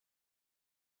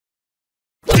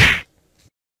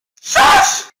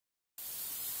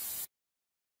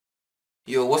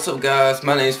Yo, what's up guys?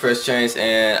 My name is Fresh Chains,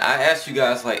 and I asked you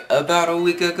guys like about a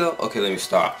week ago. Okay, let me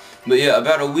stop. But yeah,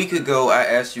 about a week ago I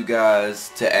asked you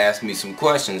guys to ask me some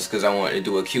questions because I wanted to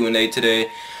do a Q&A today.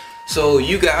 So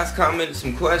you guys commented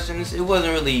some questions. It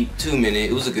wasn't really too many.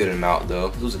 It was a good amount though.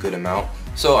 It was a good amount.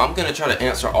 So I'm gonna try to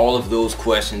answer all of those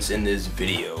questions in this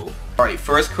video. Alright,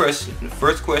 first question. The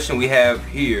first question we have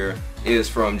here is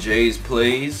from Jay's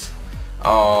Plays.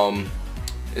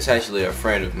 It's actually a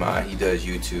friend of mine. He does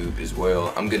YouTube as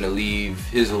well. I'm gonna leave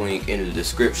his link in the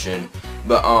description.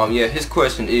 But yeah, his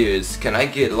question is, can I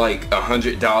get like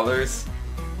 $100?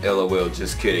 LOL,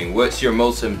 just kidding. What's your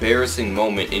most embarrassing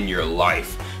moment in your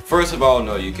life? First of all,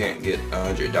 no, you can't get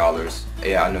 $100.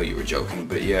 Yeah, I know you were joking,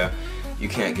 but yeah, you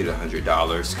can't get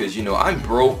 $100 because you know I'm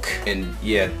broke, and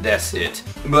yeah, that's it.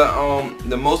 But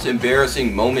the most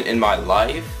embarrassing moment in my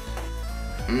life.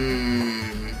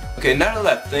 Okay, now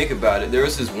that I think about it, there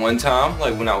was this one time,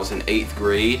 like when I was in 8th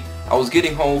grade, I was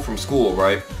getting home from school,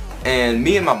 right? And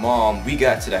me and my mom, we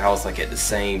got to the house like at the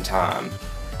same time.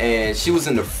 And she was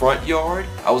in the front yard,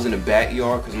 I was in the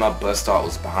backyard because my bus stop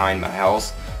was behind my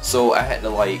house. So I had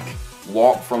to like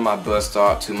walk from my bus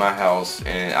stop to my house,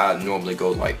 and I normally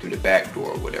go like through the back door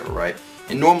or whatever, right?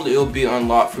 And normally it'll be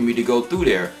unlocked for me to go through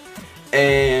there.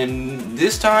 And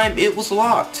this time it was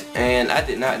locked, and I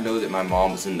did not know that my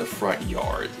mom was in the front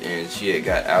yard, and she had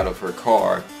got out of her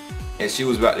car and she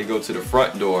was about to go to the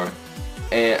front door,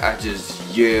 and I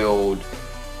just yelled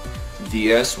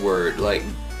the S word like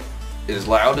as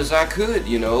loud as I could,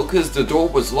 you know, because the door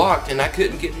was locked and I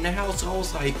couldn't get in the house. So I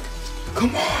was like,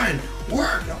 come on,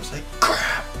 work. I was like,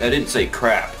 crap. I didn't say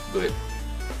crap, but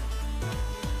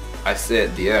I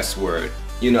said the S word.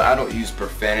 You know, I don't use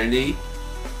profanity,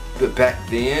 but back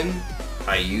then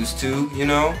I used to, you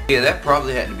know. Yeah, that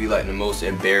probably had to be like the most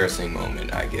embarrassing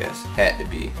moment, I guess. Had to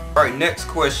be. Alright, next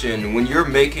question. When you're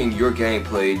making your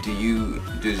gameplay,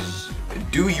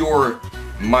 do your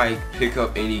mic pick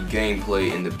up any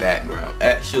gameplay in the background?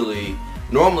 Actually,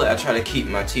 normally I try to keep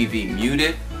my TV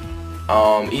muted.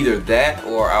 Either that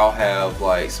or I'll have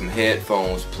like some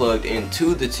headphones plugged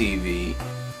into the TV,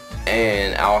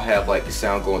 and I'll have like the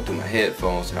sound going through my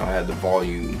headphones, and I'll have the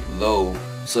volume low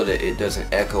so that it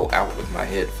doesn't echo out with my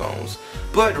headphones.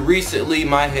 But recently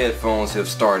my headphones have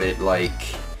started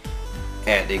like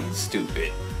acting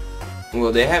stupid.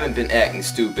 Well, they haven't been acting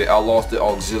stupid. I lost the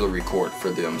auxiliary cord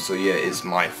for them, so yeah, it's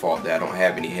my fault that I don't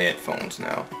have any headphones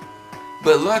now.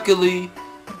 But luckily,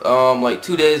 like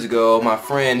 2 days ago, my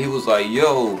friend, he was like,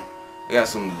 yo, I got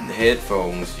some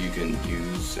headphones you can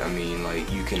use. I mean, like,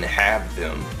 you can have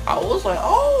them. I was like,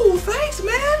 oh, thanks,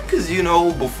 man. Because, you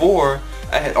know, before,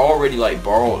 I had already, like,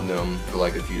 borrowed them for,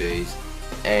 like, a few days.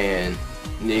 And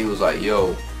then he was like,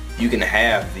 yo, you can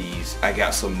have these. I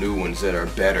got some new ones that are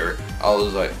better. I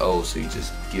was like, oh, so you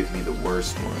just give me the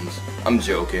worst ones. I'm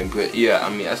joking. But, yeah, I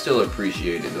mean, I still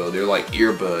appreciate it, though. They're like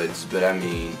earbuds. But, I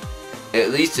mean, at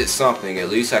least it's something. At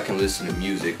least I can listen to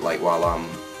music, like, while I'm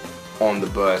on the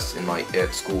bus and like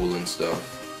at school and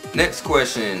stuff. Next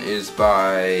question is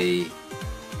by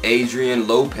Adrian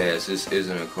Lopez. This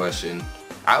isn't a question.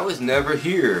 I was never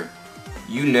here.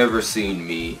 You never seen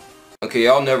me. Okay,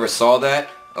 y'all never saw that?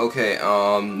 Okay,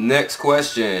 next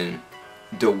question.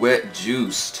 DeWet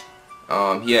Juiced.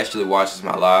 He actually watches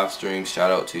my live stream.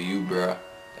 Shout out to you, bruh.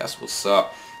 That's what's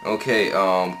up. Okay,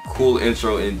 cool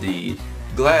intro indeed.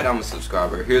 Glad I'm a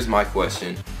subscriber. Here's my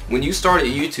question. When you started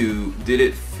YouTube, did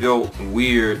it feel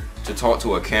weird to talk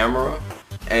to a camera?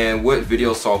 And what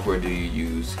video software do you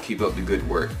use? Keep up the good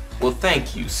work. Well,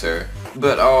 thank you, sir.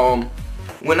 But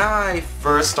when I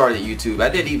first started YouTube, I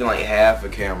didn't even like have a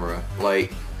camera.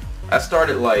 Like I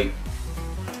started doing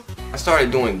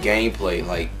gameplay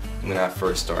like when I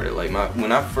first started. Like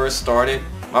when I first started,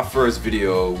 my first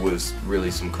video was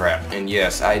really some crap. And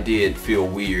yes, I did feel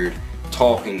weird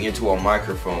talking into a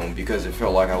microphone because it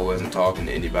felt like I wasn't talking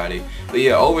to anybody. But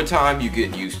yeah, over time you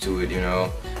get used to it, you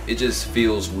know. It just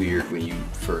feels weird when you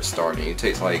first start. It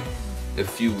takes like a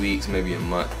few weeks, maybe a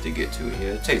month to get to it.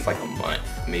 Yeah, it takes like a month,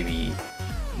 maybe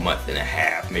a month and a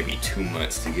half, maybe 2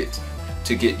 months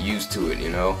to get used to it, you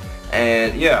know.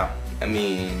 And yeah, I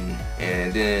mean,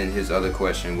 and then his other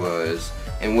question was,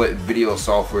 and what video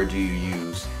software do you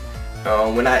use?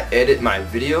 When I edit my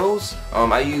videos,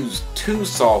 I use 2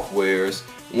 softwares.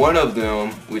 One of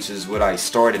them, which is what I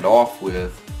started off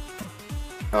with,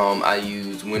 I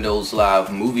use Windows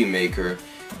Live Movie Maker.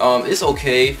 It's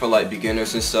okay for like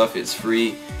beginners and stuff. It's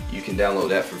free. You can download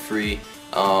that for free.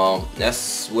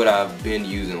 That's what I've been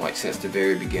using like since the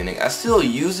very beginning. I still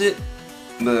use it,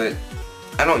 but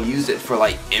I don't use it for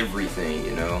like everything,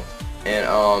 you know.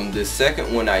 And the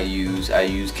second one I use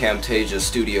Camtasia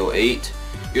Studio 8.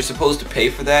 You're supposed to pay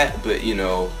for that, but you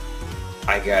know,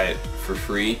 I got it for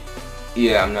free.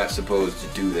 Yeah, I'm not supposed to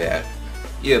do that.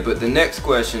 Yeah, but the next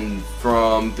question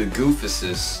from the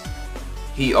Goofusist,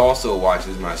 he also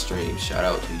watches my stream. Shout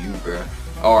out to you, bruh.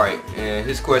 Alright, and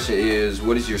his question is,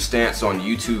 what is your stance on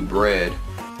YouTube Red?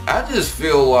 I just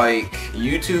feel like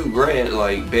YouTube Red,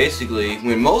 like basically,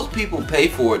 when most people pay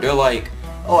for it, they're like,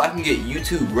 oh, I can get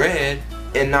YouTube Red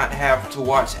and not have to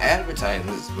watch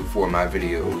advertisements before my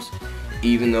videos.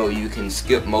 Even though you can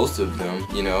skip most of them,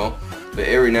 you know. But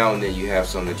every now and then you have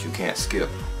some that you can't skip.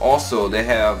 Also, they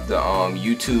have the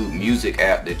YouTube Music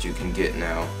app that you can get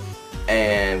now,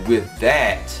 and with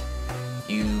that,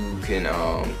 you can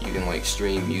like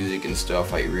stream music and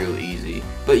stuff like real easy.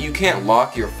 But you can't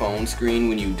lock your phone screen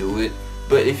when you do it.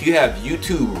 But if you have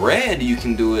YouTube Red, you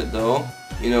can do it though.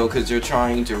 You know, because they're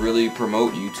trying to really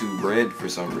promote YouTube Red for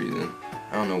some reason.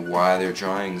 I don't know why they're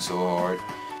trying so hard.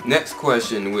 Next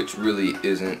question, which really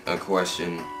isn't a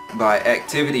question, by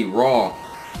Activity Raw.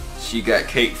 She got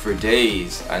cake for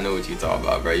days. I know what you're talking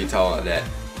about, bro. You talking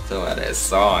about that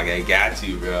song. I got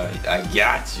you, bro. I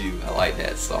got you. I like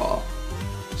that song.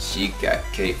 She got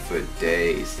cake for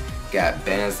days. Got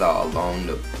bands all on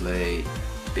the play.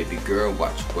 Baby girl,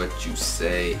 watch what you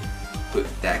say. Put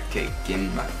that cake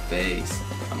in my face.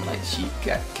 I'm like, she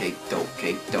got cake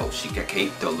though, she got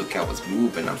cake though. Look how it's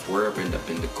moving, I'm swerving up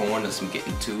in the corners, I'm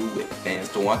getting to it. Bands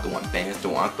don't want the one, bands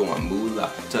don't want the one.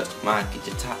 Moolah, touch mine, get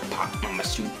your top pop on my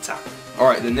shoe top.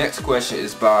 Alright, the next question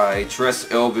is by Tress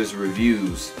Elvis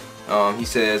Reviews. He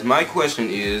says, my question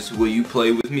is, will you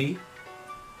play with me?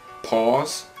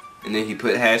 Pause. And then he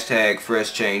put hashtag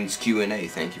Fresh Chains Q&A.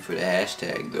 Thank you for the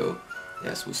hashtag though.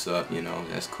 That's what's up, you know,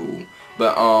 that's cool.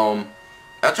 But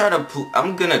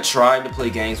I'm gonna try to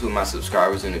play games with my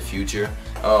subscribers in the future,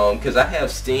 because I have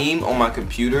Steam on my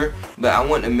computer, but I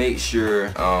want to make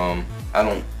sure I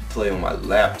don't play on my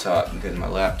laptop, because my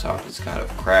laptop is kind of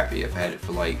crappy. I've had it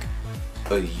for like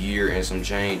a year and some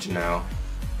change now,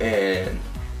 and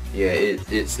yeah,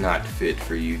 it's not fit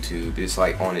for YouTube. It's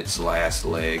like on its last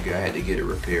leg. I had to get it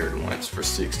repaired once for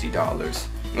 $60.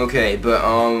 Okay, but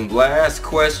last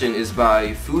question is by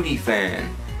Foodie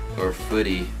Fan, or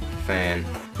Footy Fan.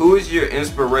 Who is your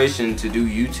inspiration to do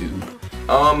YouTube?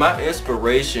 My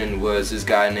inspiration was this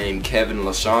guy named Kevin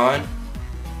LaShawn.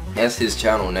 That's his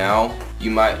channel now.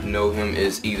 You might know him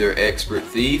as either Expert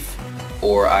Thief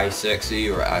or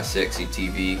iSexy or iSexy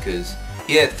TV, because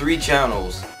he had 3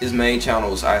 channels. His main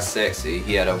channel was iSexy.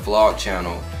 He had a vlog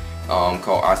channel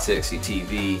called iSexy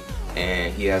TV,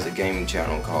 and he has a gaming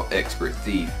channel called Expert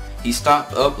Thief. He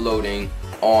stopped uploading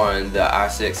on the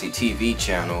iSexy TV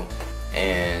channel,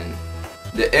 and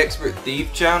the Expert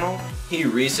Thief channel, he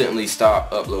recently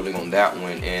stopped uploading on that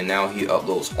one, and now he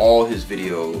uploads all his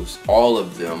videos, all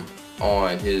of them,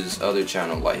 on his other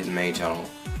channel, like his main channel,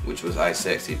 which was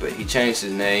iSexy. But he changed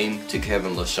his name to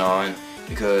Kevin LaShawn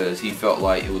because he felt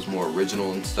like it was more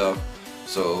original and stuff.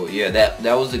 So yeah,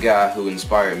 that was the guy who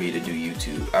inspired me to do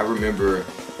YouTube. I remember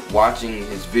watching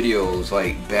his videos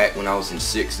like back when I was in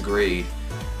 6th grade,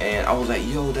 and I was like,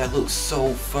 yo, that looks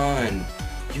so fun.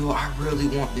 Yo, I really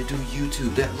want to do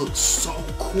YouTube. That looks so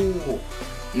cool.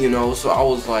 You know, so I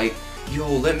was like, yo,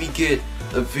 let me get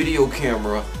a video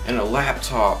camera and a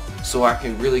laptop so I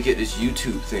can really get this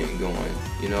YouTube thing going.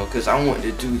 You know, because I want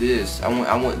to do this. I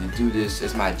want to do this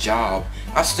as my job.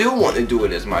 I still want to do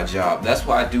it as my job. That's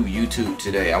why I do YouTube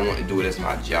today. I want to do it as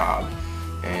my job.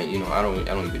 And you know, I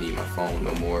don't even need my phone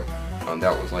no more.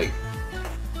 That was like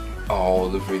all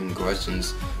the freaking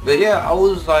questions. But yeah, I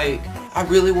was like, I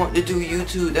really want to do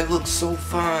YouTube. That looks so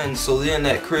fun. So then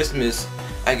at Christmas,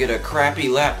 I get a crappy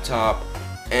laptop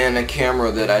and a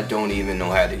camera that I don't even know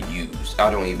how to use.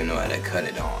 I don't even know how to cut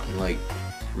it on. Like,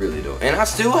 really don't. And I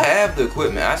still have the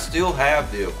equipment.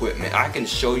 I can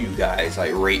show you guys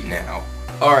like right now.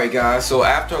 Alright guys, so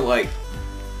after like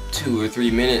 2 or 3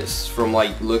 minutes from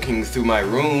like looking through my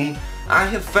room, I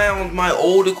have found my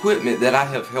old equipment that I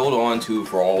have held on to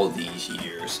for all of these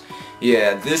years.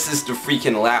 Yeah, this is the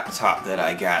freaking laptop that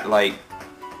I got. Like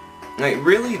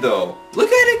really though, look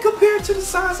at it compared to the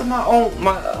size of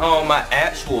my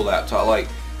actual laptop. Like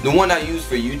the one I use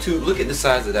for YouTube. Look at the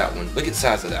size of that one. Look at the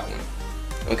size of that one.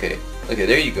 Okay,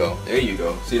 there you go. There you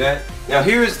go. See that? Now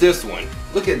here is this one.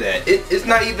 Look at that. It's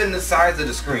not even the size of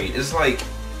the screen. It's like,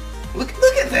 look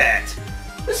at that.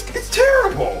 It's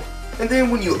terrible. And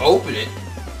then when you open it,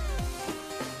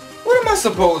 what am I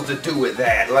supposed to do with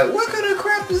that? Like, what kind of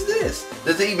crap is this?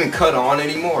 Does it even cut on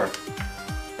anymore?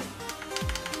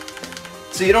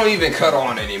 See, it don't even cut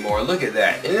on anymore. Look at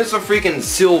that. And it's a freaking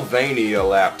Sylvania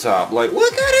laptop. Like,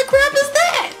 what kind of crap is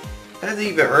that? I hadn't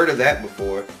even heard of that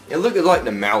before. And look at like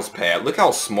the mouse pad. Look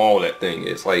how small that thing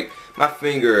is. Like my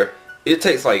finger, it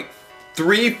takes like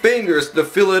 3 fingers to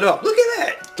fill it up. Look at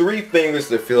that. 3 fingers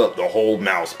to fill up the whole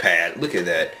mouse pad. Look at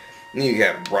that. And you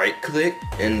got right click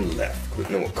and left click.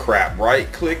 No crap.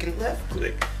 Right click and left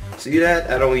click. See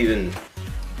that? I don't even.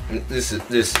 This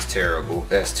is terrible.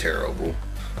 That's terrible.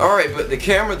 All right, but the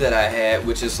camera that I had,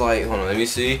 which is like, hold on, let me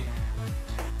see.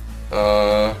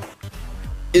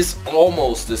 It's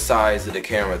almost the size of the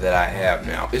camera that I have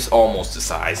now. It's almost the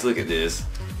size. Look at this.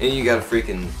 And you got a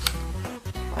freaking,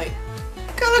 like,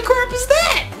 what kind of crap is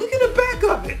that? Look at the back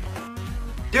of it.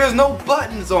 There's no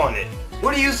buttons on it.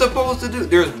 What are you supposed to do?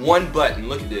 There's one button.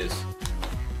 Look at this.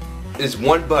 It's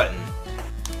one button.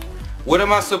 What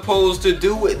am I supposed to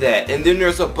do with that? And then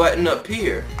there's a button up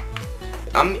here.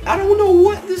 I don't know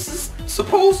what this is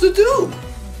supposed to do.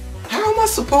 How am I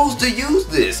supposed to use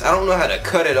this? I don't know how to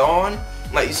cut it on.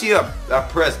 Like, you see, I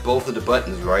pressed both of the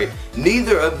buttons, right?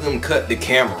 Neither of them cut the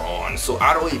camera on, so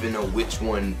I don't even know which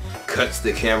one cuts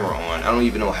the camera on. I don't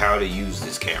even know how to use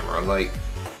this camera. Like,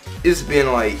 it's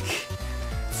been like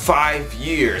 5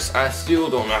 years. I still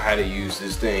don't know how to use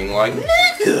this thing. Like,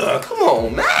 nigga, come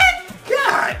on, man.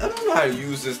 God, I don't know how to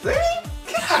use this thing.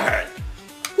 God,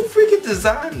 who freaking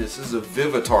designed this? This is a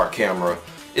Vivitar camera.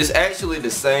 It's actually the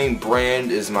same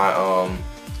brand as my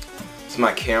it's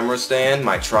my camera stand,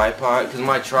 my tripod, because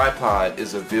my tripod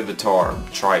is a Vivitar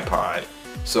tripod.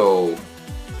 So,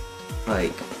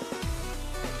 like,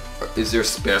 is there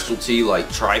specialty like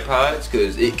tripods?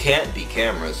 Because it can't be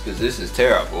cameras, because this is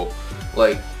terrible.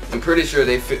 Like, I'm pretty sure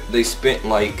they spent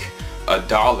like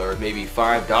 $1, maybe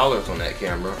 $5 on that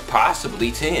camera, possibly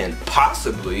 10,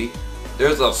 possibly.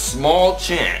 There's a small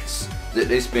chance that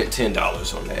they spent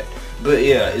 $10 on that. But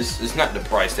yeah, it's not the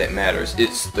price that matters,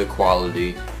 it's the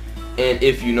quality. And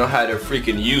if you know how to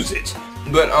freaking use it.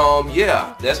 But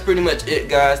yeah, that's pretty much it,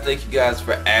 guys. Thank you guys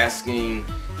for asking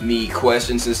me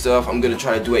questions and stuff. I'm gonna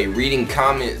try to do a reading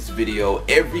comments video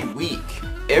every week.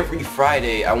 Every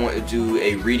Friday I want to do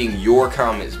a reading your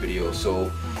comments video, so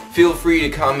feel free to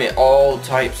comment all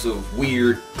types of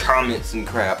weird comments and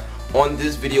crap on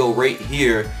this video right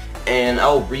here, and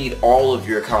I'll read all of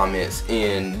your comments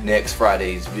in next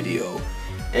Friday's video.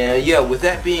 And yeah, with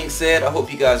that being said, I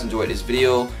hope you guys enjoyed this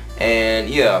video. And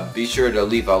yeah, be sure to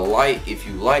leave a like if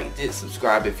you liked it,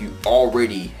 subscribe if you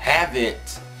already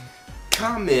haven't,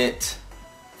 comment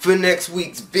for next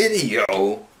week's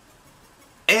video,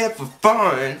 and for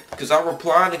fun, because I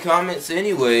reply to comments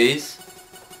anyways,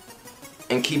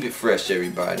 and keep it fresh,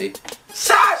 everybody.